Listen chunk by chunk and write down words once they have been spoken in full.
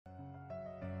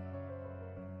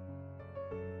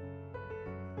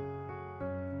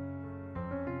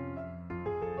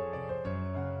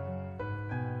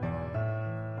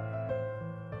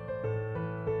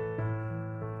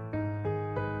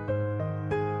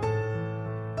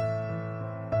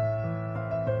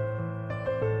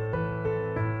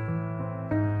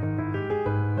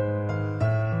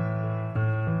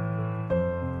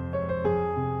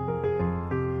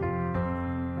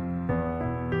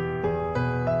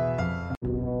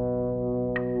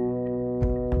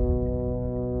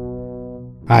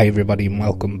Hi everybody and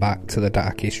welcome back to the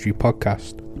Dark History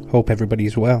Podcast. Hope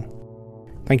everybody's well.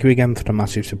 Thank you again for the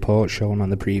massive support shown on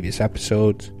the previous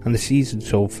episodes and the season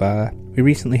so far. We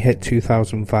recently hit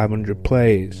 2,500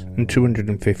 plays and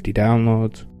 250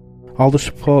 downloads. All the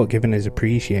support given is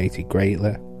appreciated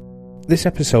greatly. This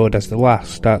episode, as the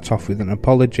last, starts off with an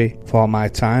apology for my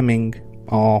timing,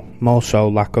 or more so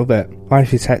lack of it.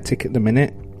 Life is hectic at the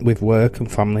minute, with work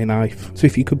and family life, so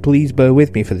if you could please bear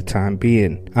with me for the time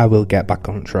being, I will get back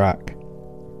on track.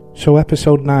 So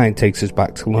episode 9 takes us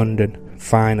back to London,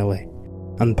 finally,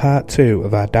 and part 2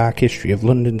 of our Dark History of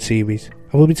London series.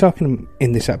 I will be talking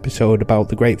in this episode about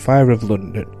the Great Fire of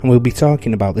London, and we'll be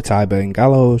talking about the Tyburn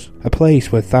Gallows, a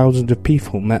place where thousands of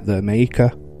people met their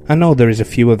maker. I know there is a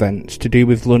few events to do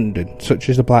with London, such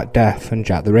as the Black Death and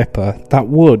Jack the Ripper, that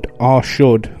would or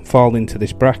should fall into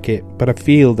this bracket, but I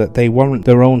feel that they warrant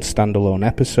their own standalone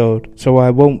episode, so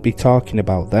I won't be talking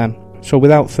about them. So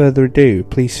without further ado,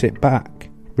 please sit back,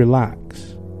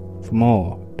 relax, for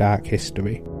more Dark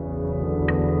History.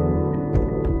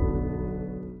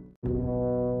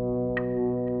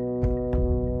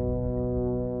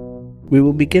 We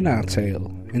will begin our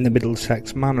tale in the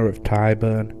Middlesex manor of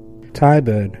Tyburn.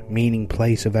 Tyburn, meaning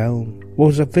place of elm,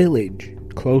 was a village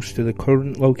close to the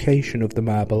current location of the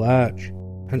Marble Arch,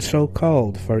 and so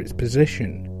called for its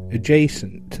position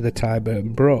adjacent to the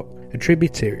Tyburn Brook, a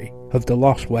tributary of the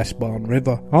lost Westbourne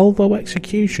River, although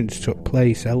executions took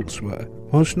place elsewhere,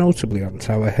 most notably on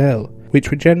Tower Hill,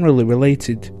 which were generally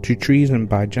related to treason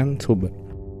by gentlemen.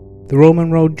 The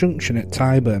Roman Road junction at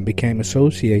Tyburn became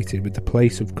associated with the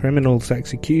place of criminals'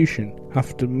 execution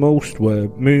after most were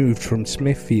moved from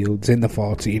Smithfields in the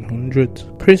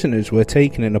 1400s. Prisoners were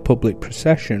taken in a public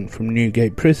procession from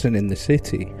Newgate Prison in the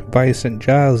city via St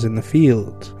Giles in the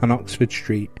Fields and Oxford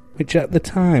Street, which at the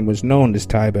time was known as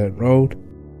Tyburn Road.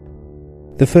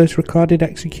 The first recorded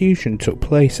execution took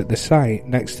place at the site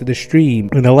next to the stream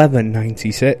in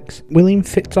 1196. William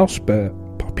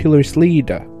FitzOsbert, popularist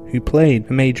leader, who played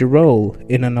a major role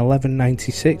in an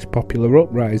 1196 popular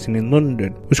uprising in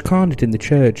London, was cornered in the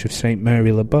church of St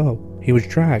Mary le Bow. He was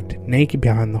dragged naked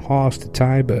behind the horse to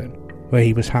Tyburn, where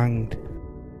he was hanged.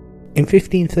 In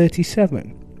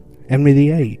 1537, Henry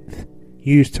VIII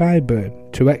used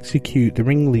Tyburn to execute the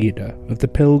ringleader of the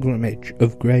Pilgrimage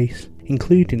of Grace,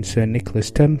 including Sir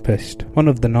Nicholas Tempest, one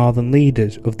of the northern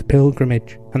leaders of the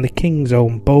pilgrimage, and the King's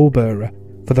own bow-bearer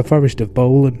for the Forest of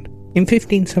Bowland. In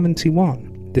 1571,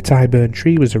 the Tyburn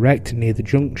tree was erected near the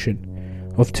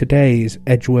junction of today's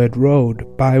Edgware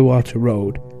Road, Bywater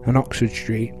Road and Oxford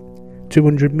Street,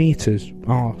 200 metres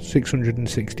or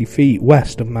 660 feet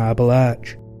west of Marble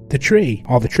Arch. The tree,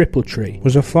 or the triple tree,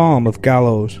 was a form of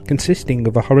gallows consisting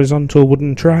of a horizontal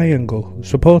wooden triangle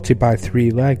supported by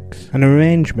 3 legs, an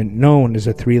arrangement known as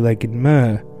a 3-legged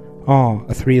mere or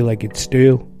a 3-legged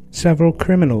stool. Several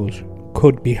criminals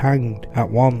could be hanged at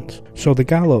once, so the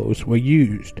gallows were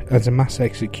used as a mass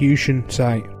execution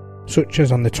site, such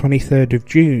as on the 23rd of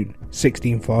June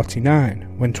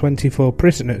 1649, when 24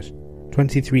 prisoners,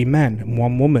 23 men and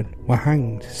 1 woman, were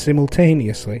hanged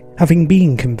simultaneously, having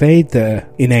been conveyed there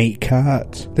in 8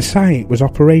 carts. The site was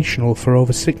operational for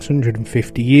over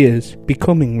 650 years,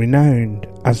 becoming renowned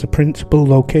as the principal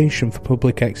location for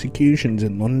public executions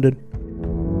in London.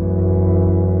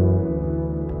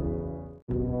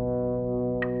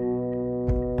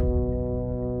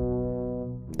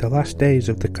 The last days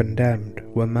of the condemned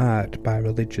were marked by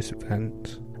religious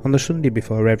events. On the Sunday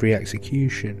before every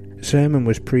execution, a sermon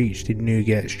was preached in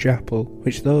Newgate's chapel,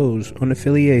 which those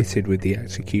unaffiliated with the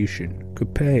execution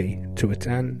could pay to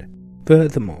attend.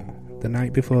 Furthermore, the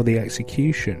night before the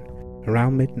execution,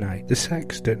 around midnight, the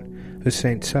sexton of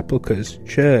St Sepulchre's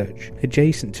Church,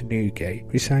 adjacent to Newgate,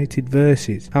 recited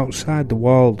verses outside the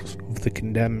walls of the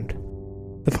condemned.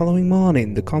 The following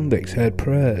morning, the convicts heard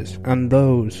prayers, and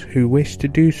those who wished to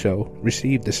do so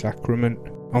received the sacrament.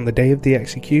 On the day of the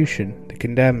execution, the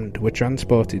condemned were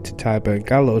transported to Tyburn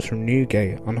Gallows from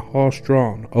Newgate on a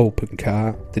horse-drawn open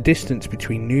cart. The distance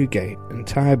between Newgate and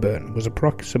Tyburn was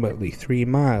approximately 3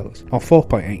 miles, or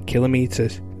 4.8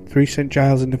 kilometres, through St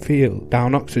Giles in the Field,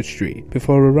 down Oxford Street,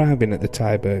 before arriving at the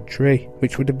Tyburn Tree,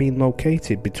 which would have been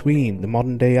located between the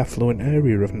modern-day affluent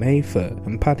area of Mayfair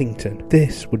and Paddington.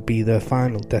 This would be their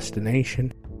final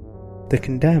destination. The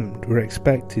condemned were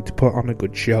expected to put on a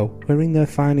good show, wearing their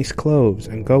finest clothes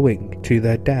and going to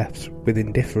their deaths with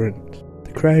indifference.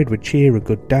 The crowd would cheer a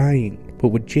good dying, but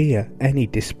would jeer any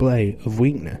display of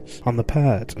weakness on the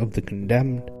part of the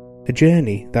condemned. A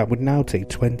journey that would now take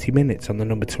 20 minutes on the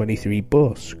number 23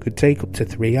 bus could take up to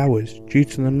 3 hours due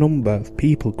to the number of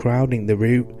people crowding the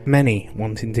route, many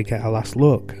wanting to get a last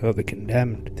look at the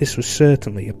condemned. This was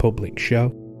certainly a public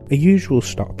show. A usual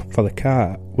stop for the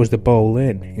cart was the Bowl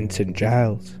Inn in St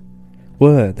Giles,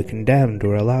 where the condemned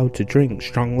were allowed to drink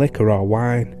strong liquor or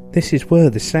wine. This is where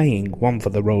the saying, "one for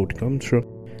the road," comes from.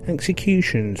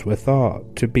 Executions were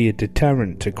thought to be a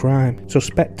deterrent to crime, so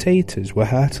spectators were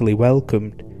heartily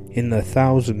welcomed in their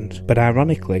thousands, but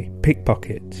ironically,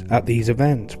 pickpockets at these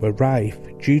events were rife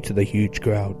due to the huge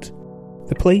crowds.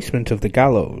 The placement of the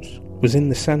gallows was in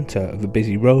the centre of a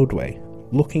busy roadway,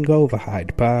 looking over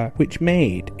Hyde Park, which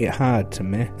made it hard to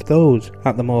miss. Those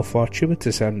at the more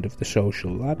fortuitous end of the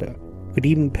social ladder could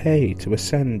even pay to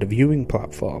ascend a viewing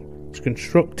platform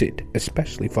constructed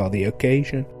especially for the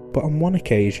occasion. But on one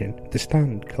occasion, the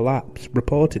stand collapsed,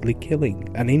 reportedly killing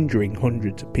and injuring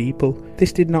hundreds of people.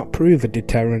 This did not prove a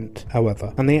deterrent,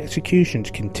 however, and the executions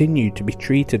continued to be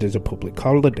treated as a public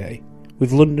holiday,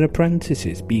 with London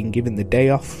apprentices being given the day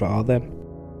off for them.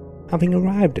 Having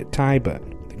arrived at Tyburn,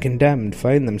 the condemned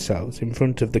found themselves in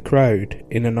front of the crowd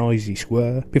in a noisy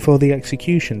square. Before the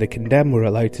execution, the condemned were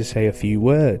allowed to say a few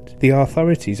words. The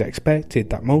authorities expected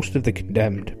that most of the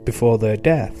condemned, before their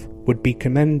death, would be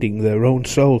commending their own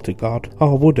soul to God,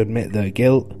 or would admit their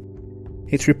guilt.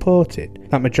 It's reported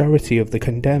that majority of the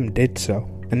condemned did so.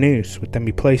 A noose would then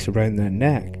be placed around their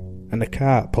neck, and the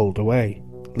cart pulled away,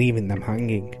 leaving them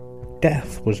hanging.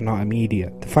 Death was not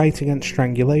immediate. The fight against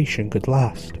strangulation could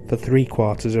last for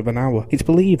 3/4 of an hour. It's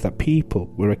believed that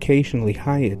people were occasionally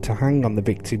hired to hang on the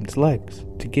victim's legs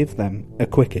to give them a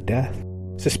quicker death.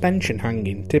 Suspension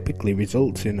hanging typically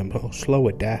results in a more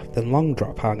slower death than long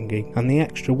drop hanging, and the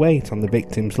extra weight on the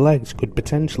victim's legs could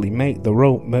potentially make the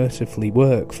rope mercifully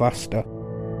work faster.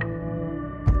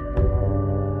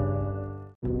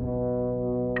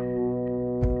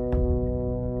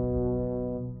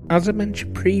 As I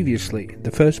mentioned previously,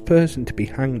 the first person to be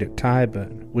hanged at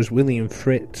Tyburn was William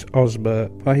Fritz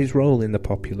Osbert for his role in the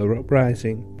popular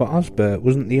uprising, but Osbert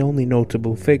wasn't the only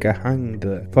notable figure hanged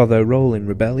there for their role in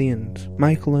rebellions.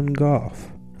 Michael and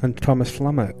Gough and Thomas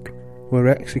Flammock were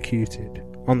executed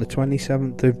on the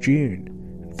 27th of June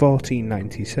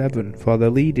 1497 for their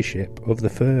leadership of the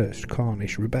First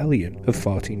Cornish Rebellion of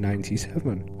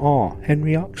 1497, or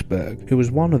Henry Oxburgh, who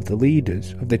was one of the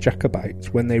leaders of the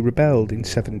Jacobites when they rebelled in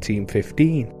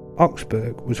 1715.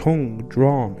 Oxburgh was hung,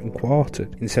 drawn and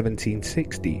quartered in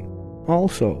 1716.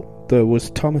 Also, there was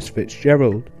Thomas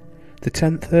Fitzgerald, the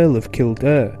 10th Earl of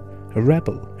Kildare, a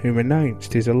rebel who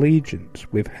renounced his allegiance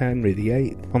with Henry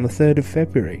VIII. On the 3rd of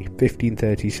February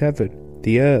 1537,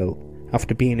 the Earl,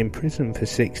 after being in prison for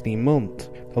 16 months,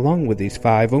 along with his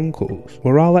 5 uncles,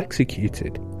 were all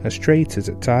executed as traitors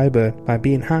at Tyburn by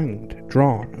being hanged,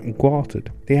 drawn and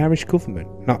quartered. The Irish government,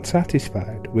 not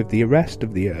satisfied with the arrest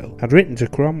of the Earl, had written to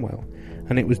Cromwell,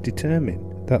 and it was determined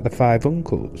that the 5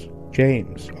 uncles,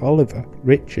 James, Oliver,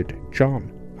 Richard,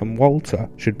 John and Walter,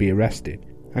 should be arrested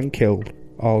and killed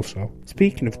also.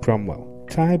 Speaking of Cromwell,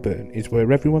 Tyburn is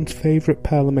where everyone's favourite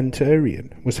parliamentarian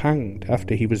was hanged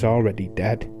after he was already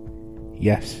dead.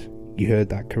 Yes, you heard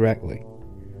that correctly.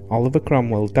 Oliver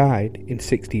Cromwell died in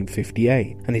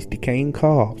 1658, and his decaying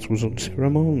corpse was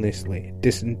unceremoniously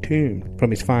disentombed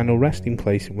from his final resting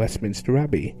place in Westminster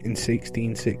Abbey in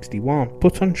 1661,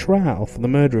 put on trial for the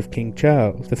murder of King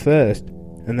Charles I,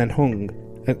 and then hung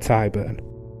at Tyburn.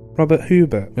 Robert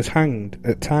Hubert was hanged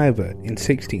at Tyburn in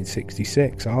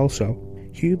 1666 also.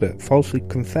 Hubert falsely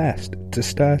confessed to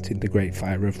starting the Great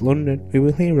Fire of London. We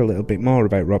will hear a little bit more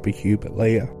about Robert Hubert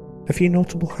later. A few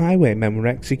notable highwaymen were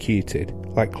executed,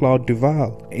 like Claude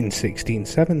Duval in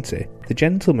 1670, the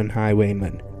gentleman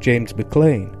highwayman James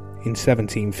Maclean in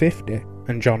 1750,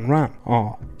 and John Ram,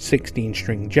 or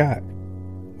 16-string Jack,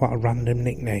 what a random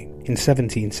nickname, in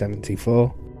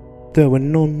 1774. There were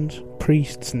nuns,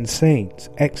 priests and saints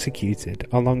executed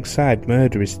alongside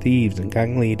murderous thieves and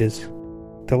gang leaders.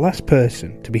 The last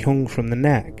person to be hung from the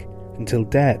neck until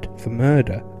dead for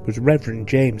murder was Reverend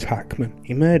James Hackman.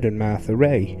 He murdered Martha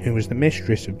Ray, who was the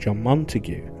mistress of John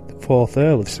Montague, the 4th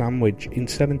Earl of Sandwich, in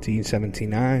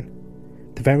 1779.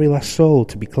 The very last soul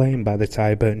to be claimed by the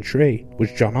Tyburn Tree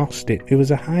was John Austin, who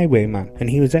was a highwayman, and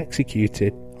he was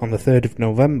executed on the 3rd of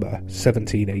November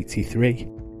 1783.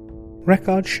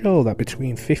 Records show that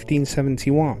between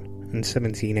 1571 and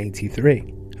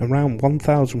 1783, around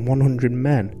 1,100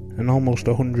 men and almost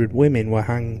 100 women were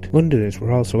hanged. Londoners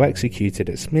were also executed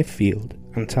at Smithfield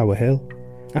and Tower Hill.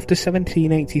 After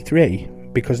 1783,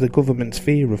 because the government's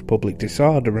fear of public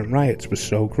disorder and riots was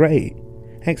so great,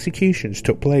 executions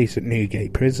took place at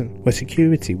Newgate Prison, where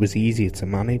security was easier to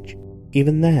manage.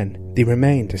 Even then, they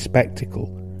remained a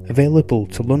spectacle, available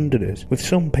to Londoners, with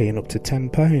some paying up to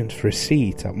 £10 for a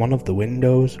seat at one of the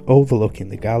windows overlooking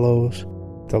the gallows.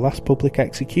 The last public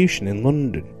execution in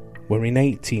London were in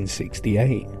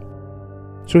 1868.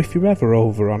 So if you're ever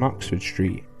over on Oxford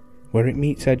Street, where it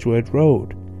meets Edgeworth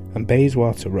Road and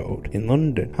Bayswater Road in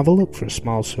London, have a look for a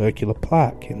small circular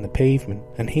plaque in the pavement,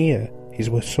 and here is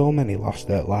where so many lost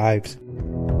their lives.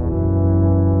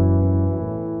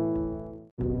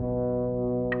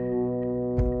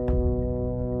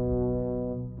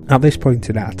 At this point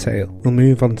in our tale, we'll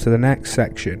move on to the next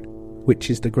section, which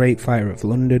is the Great Fire of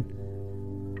London.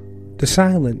 The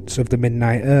silence of the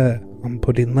midnight air on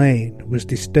Pudding Lane was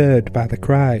disturbed by the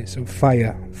cries of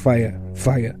fire, fire,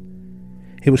 fire.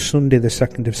 It was Sunday the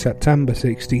 2nd of September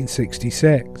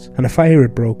 1666, and a fire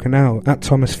had broken out at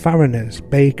Thomas Farriner's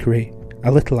bakery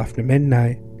a little after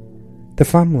midnight. The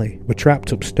family were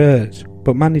trapped upstairs,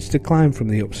 but managed to climb from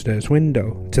the upstairs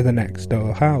window to the next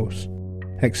door house,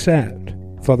 except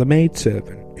for the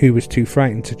maidservant, who was too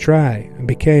frightened to try and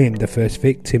became the first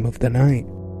victim of the night.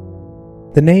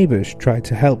 The neighbours tried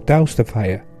to help douse the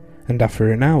fire, and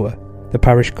after an hour, the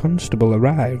parish constable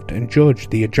arrived and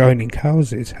judged the adjoining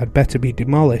houses had better be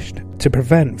demolished to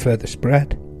prevent further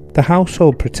spread. The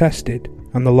household protested,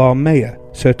 and the Lord Mayor,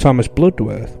 Sir Thomas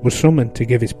Bloodworth, was summoned to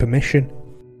give his permission.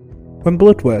 When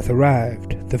Bloodworth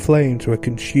arrived, the flames were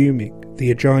consuming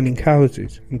the adjoining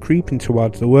houses and creeping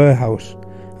towards the warehouse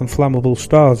and flammable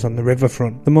stores on the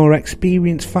riverfront. The more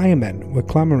experienced firemen were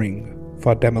clamouring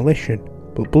for demolition,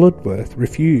 but Bloodworth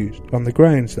refused on the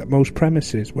grounds that most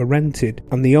premises were rented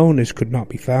and the owners could not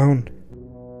be found.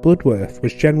 Bloodworth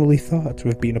was generally thought to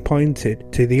have been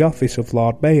appointed to the office of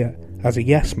Lord Mayor as a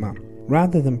yes-man,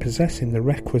 rather than possessing the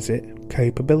requisite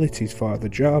capabilities for the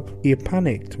job. He had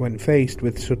panicked when faced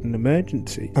with sudden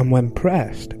emergency, and when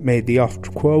pressed, made the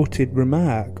oft-quoted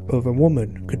remark of a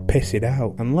woman could piss it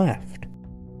out, and left.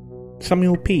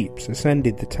 Samuel Pepys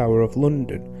ascended the Tower of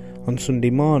London on Sunday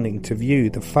morning to view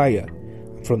the fire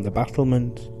from the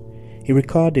battlements. He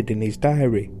recorded in his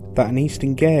diary that an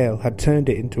eastern gale had turned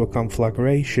it into a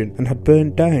conflagration and had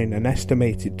burned down an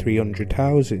estimated 300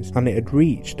 houses, and it had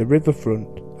reached the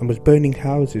riverfront and was burning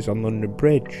houses on London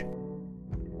Bridge.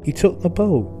 He took the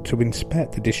boat to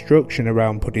inspect the destruction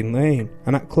around Pudding Lane,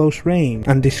 and at close range,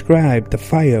 and described the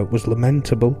fire was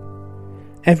lamentable.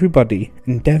 Everybody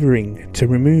endeavouring to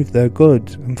remove their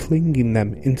goods and flinging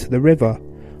them into the river,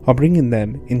 or bringing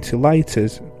them into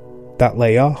lighters that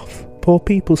lay off. Poor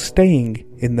people staying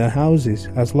in their houses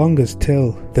as long as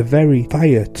till the very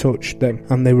fire touched them,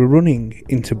 and they were running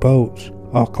into boats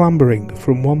or clambering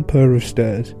from one pair of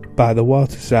stairs by the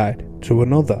waterside to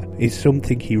another, is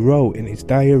something he wrote in his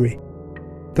diary.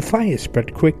 The fire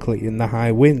spread quickly in the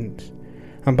high winds,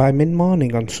 and by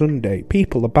mid-morning on Sunday,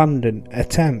 people abandoned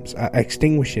attempts at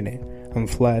extinguishing it and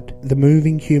fled. The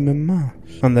moving human mass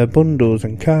and their bundles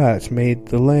and carts made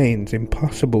the lanes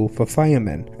impossible for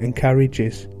firemen and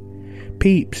carriages.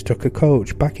 Pepys took a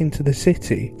coach back into the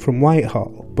city from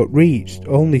Whitehall, but reached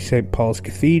only St Paul's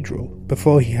Cathedral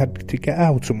before he had to get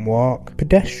out and walk.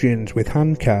 Pedestrians with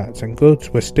handcarts and goods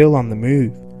were still on the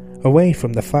move, away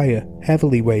from the fire,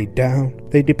 heavily weighed down.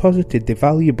 They deposited their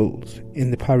valuables in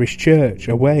the parish church,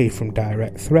 away from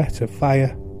direct threat of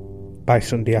fire. By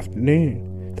Sunday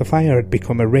afternoon, the fire had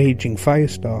become a raging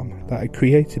firestorm that had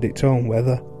created its own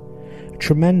weather. A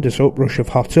tremendous uprush of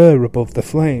hot air above the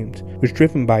flames was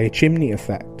driven by a chimney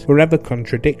effect. Wherever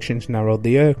contradictions narrowed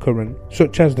the air current,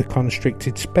 such as the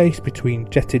constricted space between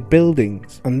jetted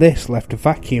buildings, and this left a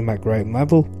vacuum at ground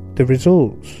level. The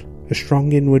results: a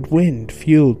strong inward wind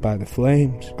fueled by the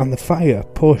flames, and the fire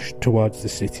pushed towards the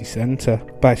city centre.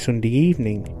 By Sunday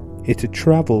evening, it had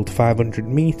travelled 500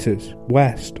 metres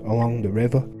west along the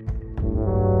river.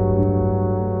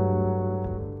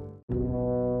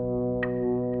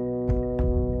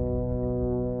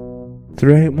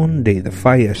 Throughout Monday, the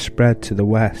fire spread to the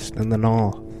west and the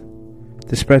north.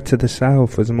 The spread to the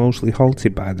south was mostly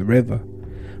halted by the river,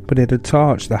 but it had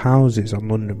torched the houses on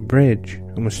London Bridge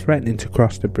and was threatening to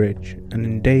cross the bridge and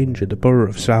endanger the borough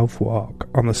of Southwark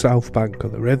on the south bank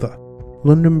of the river.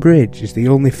 London Bridge is the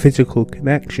only physical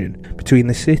connection between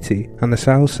the city and the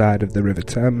south side of the River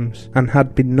Thames, and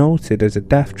had been noted as a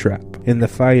death trap in the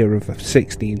fire of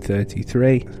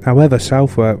 1633. However,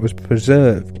 Southwark was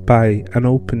preserved by an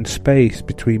open space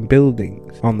between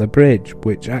buildings on the bridge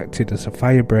which acted as a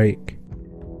fire break.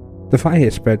 The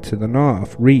fire spread to the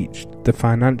north, reached the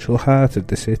financial heart of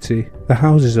the city. The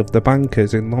houses of the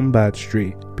bankers in Lombard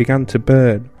Street began to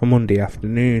burn on Monday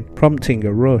afternoon, prompting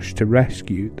a rush to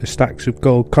rescue the stacks of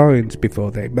gold coins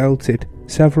before they melted.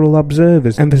 Several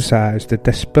observers emphasised the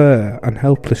despair and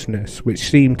helplessness which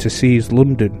seemed to seize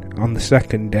London on the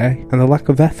second day, and the lack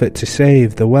of effort to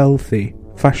save the wealthy,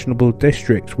 fashionable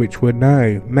districts which were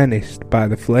now menaced by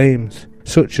the flames.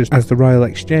 such as the Royal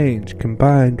Exchange,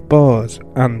 combined bars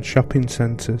and shopping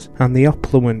centres, and the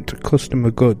opulent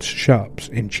customer goods shops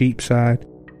in Cheapside.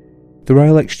 The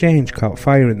Royal Exchange caught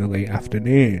fire in the late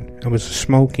afternoon and was a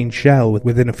smoking shell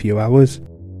within a few hours.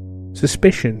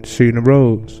 Suspicion soon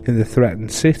arose in the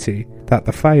threatened city that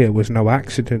the fire was no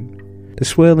accident. The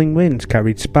swirling winds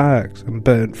carried sparks and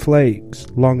burnt flakes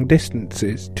long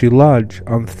distances to lodge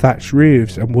on thatched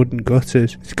roofs and wooden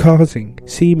gutters, causing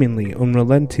seemingly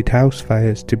unrelenting house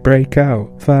fires to break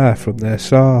out far from their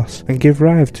source and give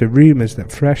rise to rumours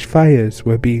that fresh fires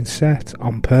were being set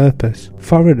on purpose.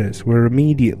 Foreigners were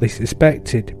immediately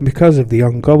suspected because of the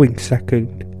ongoing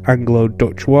Second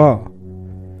Anglo-Dutch War.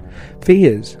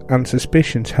 Fears and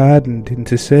suspicions hardened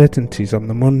into certainties on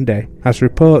the Monday as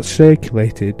reports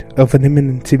circulated of an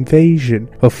imminent invasion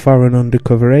of foreign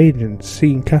undercover agents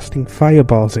seen casting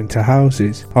fireballs into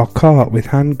houses or caught with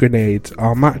hand grenades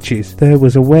or matches. There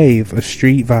was a wave of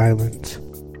street violence.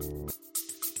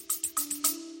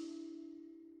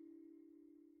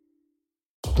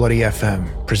 Bloody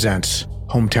FM presents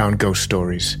Hometown Ghost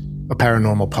Stories, a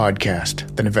paranormal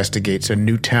podcast that investigates a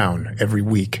new town every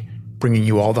week, bringing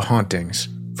you all the hauntings,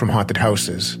 from haunted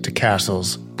houses to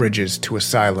castles, bridges to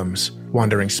asylums,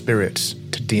 wandering spirits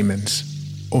to demons.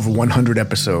 Over 100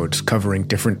 episodes covering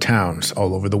different towns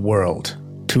all over the world.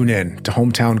 Tune in to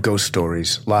Hometown Ghost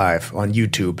Stories live on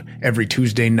YouTube every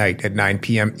Tuesday night at 9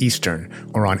 p.m. Eastern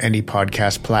or on any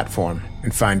podcast platform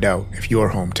and find out if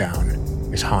your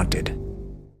hometown is haunted.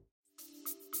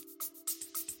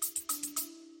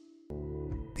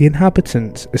 The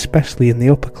inhabitants, especially in the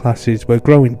upper classes, were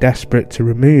growing desperate to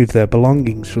remove their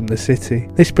belongings from the city.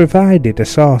 This provided a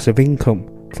source of income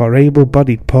for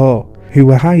able-bodied poor who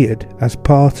were hired as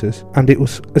porters, and it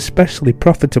was especially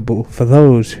profitable for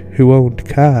those who owned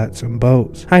carts and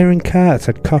boats. Hiring carts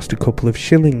had cost a couple of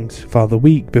shillings for the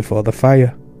week before the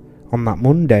fire. On that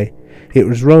Monday, it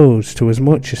was rose to as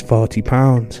much as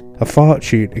 £40, a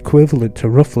fortune equivalent to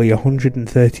roughly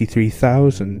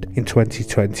 $133,000 in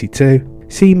 2022.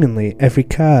 Seemingly every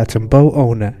cart and boat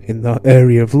owner in the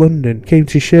area of London came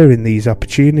to share in these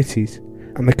opportunities,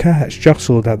 and the carts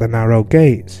jostled at the narrow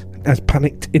gates as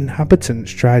panicked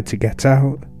inhabitants tried to get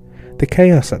out. The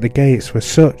chaos at the gates was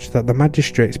such that the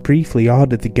magistrates briefly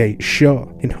ordered the gates shut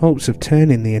in hopes of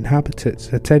turning the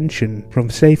inhabitants' attention from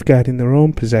safeguarding their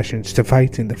own possessions to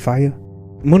fighting the fire.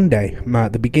 Monday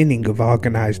marked the beginning of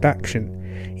organised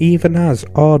action, even as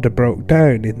order broke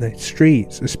down in the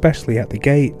streets, especially at the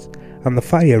gates, and the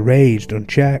fire raged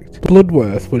unchecked.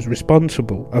 Bloodworth was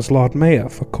responsible as Lord Mayor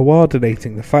for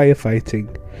coordinating the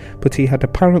firefighting, but he had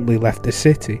apparently left the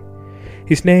city.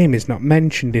 His name is not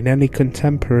mentioned in any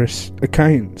contemporaneous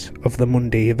accounts of the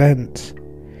Monday events.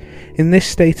 In this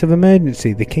state of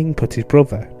emergency, the king put his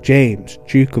brother, James,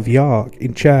 Duke of York,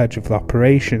 in charge of the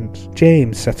operations.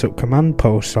 James set up command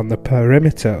posts on the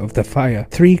perimeter of the fire.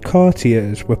 3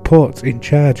 courtiers were put in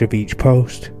charge of each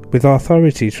post, with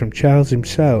authorities from Charles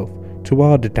himself to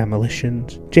order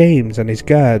demolitions. James and his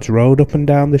guards rode up and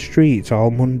down the streets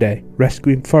all Monday,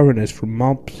 rescuing foreigners from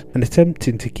mobs and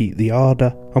attempting to keep the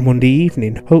order. On Monday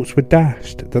evening, hopes were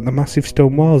dashed that the massive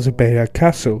stone walls of Bayard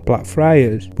Castle,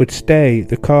 Blackfriars, would stay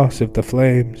the course of the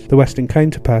flames, the western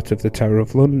counterpart of the Tower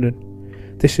of London.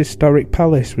 This historic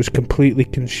palace was completely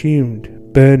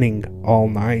consumed, burning all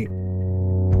night.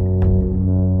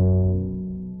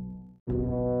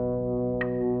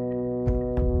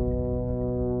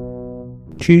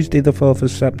 Tuesday the 4th of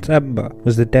September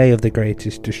was the day of the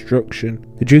greatest destruction.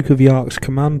 The Duke of York's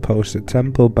command post at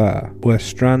Temple Bar, where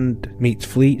Strand meets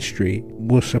Fleet Street,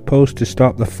 was supposed to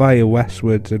stop the fire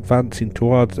westwards advancing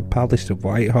towards the Palace of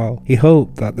Whitehall. He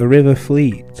hoped that the River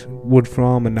Fleet would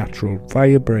form a natural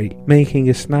fire break, making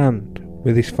a stand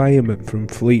with his firemen from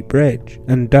Fleet Bridge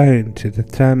and down to the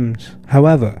Thames.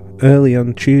 However, early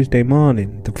on Tuesday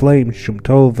morning, the flames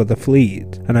jumped over the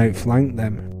fleet and outflanked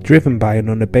them, driven by an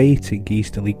unabating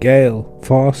easterly gale,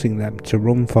 forcing them to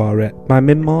run for it. By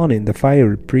mid-morning, the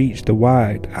fire had breached the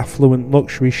wide, affluent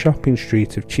luxury shopping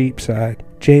street of Cheapside.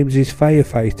 James's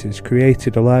firefighters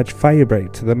created a large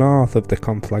firebreak to the north of the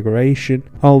conflagration,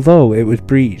 although it was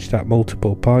breached at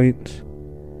multiple points.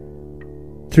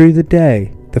 Through the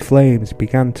day, the flames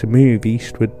began to move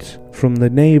eastwards from the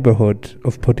neighbourhood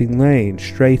of Pudding Lane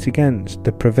straight against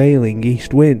the prevailing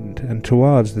east wind and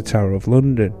towards the Tower of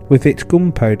London, with its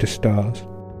gunpowder stores.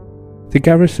 The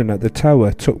garrison at the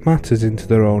Tower took matters into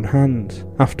their own hands.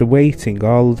 After waiting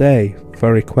all day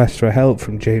for requests for help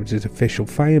from James's official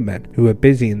firemen, who were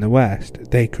busy in the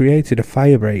west, they created a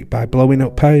firebreak by blowing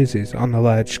up houses on a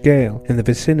large scale in the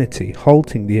vicinity,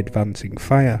 halting the advancing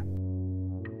fire.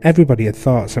 Everybody had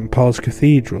thought St Paul's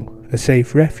Cathedral, a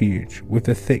safe refuge with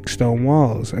the thick stone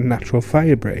walls and natural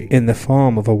fire break in the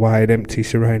form of a wide empty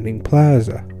surrounding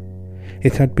plaza.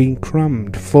 It had been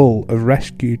crammed full of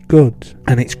rescued goods,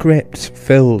 and its crypts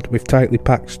filled with tightly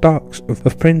packed stocks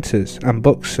of printers and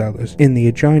booksellers in the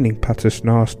adjoining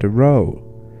Paternoster Row.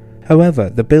 However,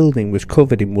 the building was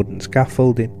covered in wooden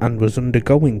scaffolding and was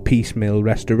undergoing piecemeal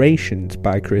restorations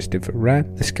by Christopher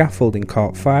Wren. The scaffolding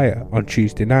caught fire on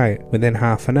Tuesday night. Within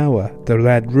half an hour, the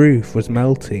red roof was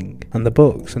melting, and the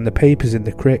books and the papers in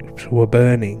the crypts were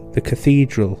burning. The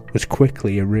cathedral was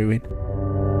quickly a ruin.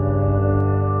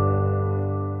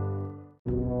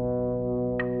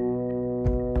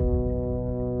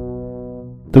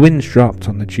 The winds dropped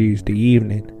on the Tuesday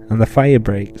evening, and the fire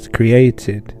breaks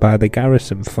created by the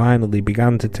garrison finally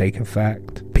began to take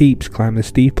effect. Pepys climbed the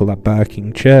steeple at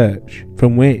Barking Church,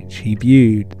 from which he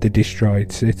viewed the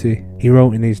destroyed city. He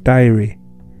wrote in his diary,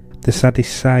 "The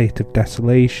saddest sight of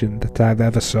desolation that I've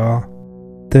ever saw.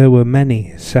 There were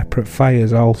many separate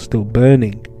fires all still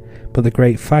burning, but the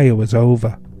great fire was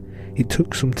over. It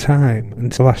took some time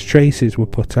until last traces were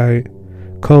put out.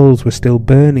 Coals were still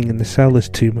burning in the cellars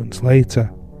 2 months later.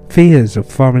 Fears of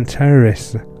foreign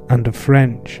terrorists and of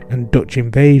French and Dutch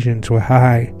invasions were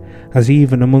high, as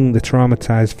even among the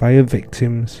traumatised fire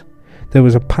victims. There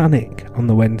was a panic on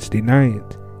the Wednesday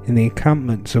night in the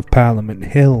encampments of Parliament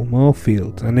Hill,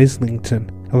 Moorfields and Islington.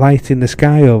 A light in the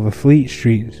sky over Fleet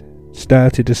Street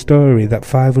started a story that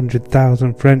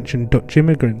 500,000 French and Dutch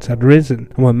immigrants had risen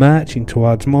and were marching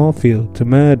towards Moorfield to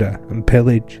murder and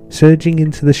pillage. Surging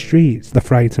into the streets, the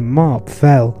frightened mob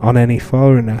fell on any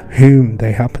foreigner whom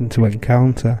they happened to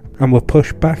encounter, and were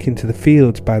pushed back into the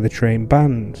fields by the train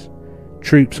bands,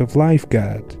 troops of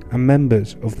lifeguards and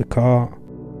members of the court.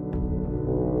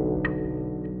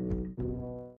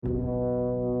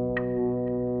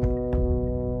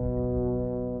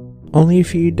 Only a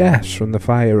few deaths from the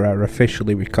fire are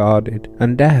officially recorded,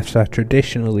 and deaths are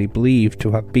traditionally believed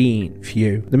to have been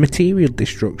few. The material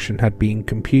destruction had been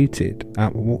computed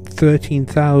at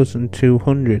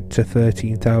 13,200 to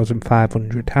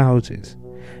 13,500 houses,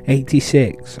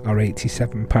 86 or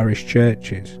 87 parish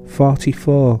churches,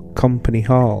 44 company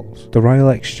halls, the Royal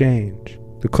Exchange,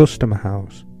 the Customer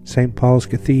House, St Paul's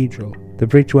Cathedral, the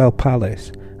Bridgewell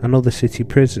Palace, and other city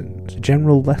prisons, the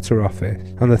General Letter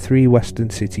Office, and the 3 western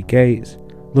city gates,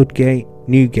 Ludgate,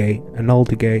 Newgate and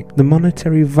Aldergate. The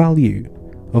monetary value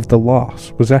of the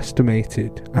loss was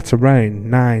estimated at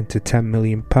around £9 to £10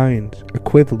 million,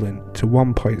 equivalent to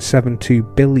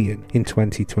 1.72 billion in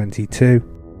 2022.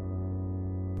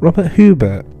 Robert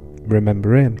Hubert,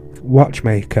 remember him,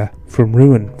 watchmaker from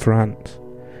Rouen, France.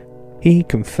 He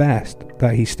confessed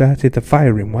that he started the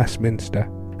fire in Westminster.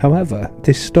 However,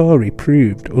 this story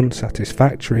proved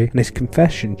unsatisfactory, and his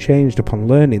confession changed upon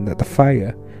learning that the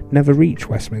fire never reached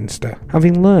Westminster.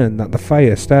 Having learned that the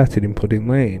fire started in Pudding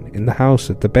Lane, in the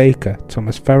house of the baker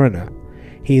Thomas Ferriner,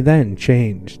 he then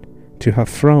changed to have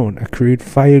thrown a crude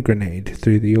fire grenade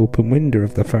through the open window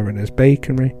of the Ferriners'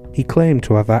 bakery. He claimed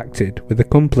to have acted with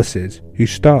accomplices who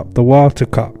stopped the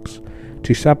watercocks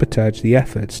to sabotage the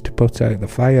efforts to put out the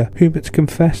fire. Hubert's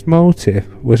confessed motive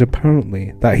was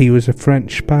apparently that he was a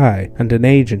French spy and an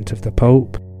agent of the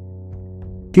Pope.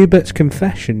 Hubert's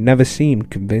confession never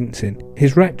seemed convincing.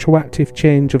 His retroactive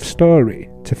change of story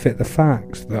to fit the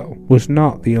facts, though, was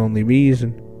not the only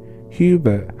reason.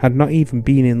 Hubert had not even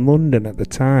been in London at the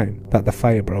time that the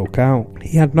fire broke out.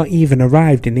 He had not even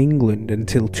arrived in England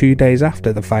until 2 days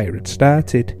after the fire had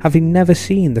started. Having never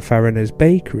seen the Ferriners'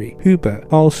 bakery, Hubert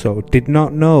also did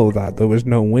not know that there was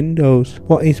no windows.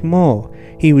 What is more,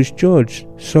 he was judged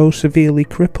so severely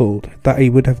crippled that it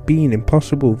would have been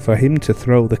impossible for him to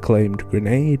throw the claimed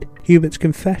grenade. Hubert's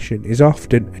confession is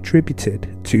often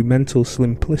attributed to mental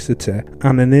simplicity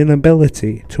and an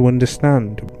inability to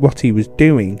understand what he was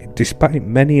doing, despite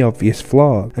many obvious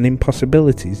flaws and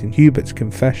impossibilities in Hubert's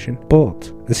confession.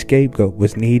 But a scapegoat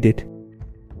was needed.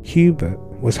 Hubert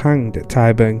was hanged at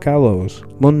Tyburn Gallows,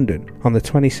 London, on the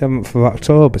 27th of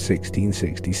October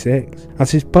 1666.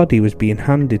 As his body was being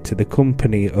handed to the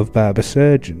company of barber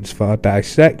surgeons for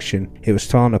dissection, it was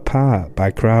torn apart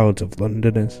by crowds of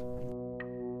Londoners.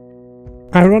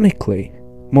 Ironically,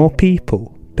 more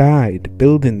people died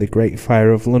building the Great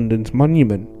Fire of London's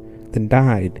monument than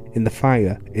died in the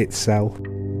fire itself.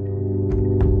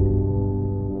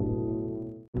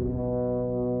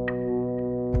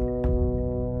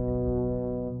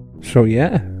 So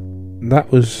yeah, that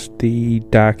was the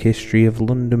Dark History of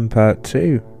London Part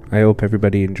 2. I hope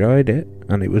everybody enjoyed it,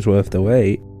 and it was worth the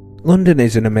wait. London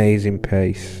is an amazing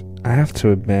place, I have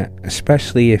to admit,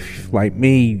 especially if, like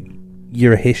me,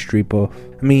 you're a history buff.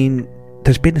 I mean,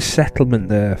 There's been a settlement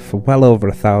there for well over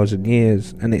 1,000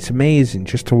 years, and it's amazing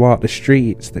just to walk the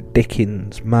streets that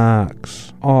Dickens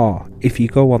marks, or if you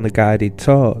go on the guided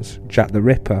tours, Jack the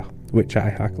Ripper, which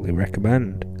I highly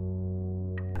recommend.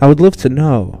 I would love to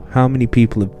know how many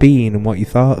people have been and what you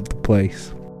thought of the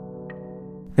place.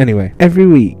 Anyway, every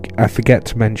week I forget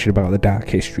to mention about the Dark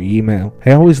History email.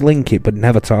 I always link it but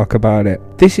never talk about it.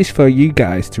 This is for you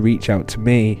guys to reach out to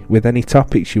me with any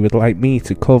topics you would like me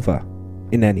to cover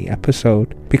in any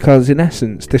episode, because in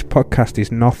essence this podcast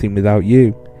is nothing without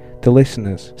you, the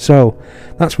listeners. So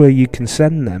that's where you can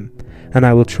send them, and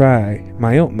I will try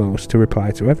my utmost to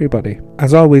reply to everybody.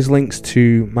 As always, links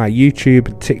to my YouTube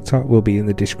and TikTok will be in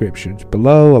the descriptions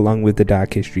below, along with the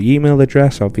Dark History email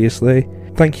address, obviously.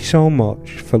 Thank you so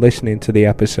much for listening to the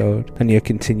episode and your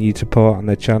continued support on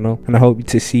the channel, and I hope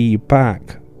to see you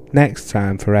back next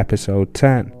time for episode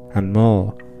 10 and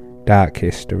more Dark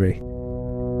History.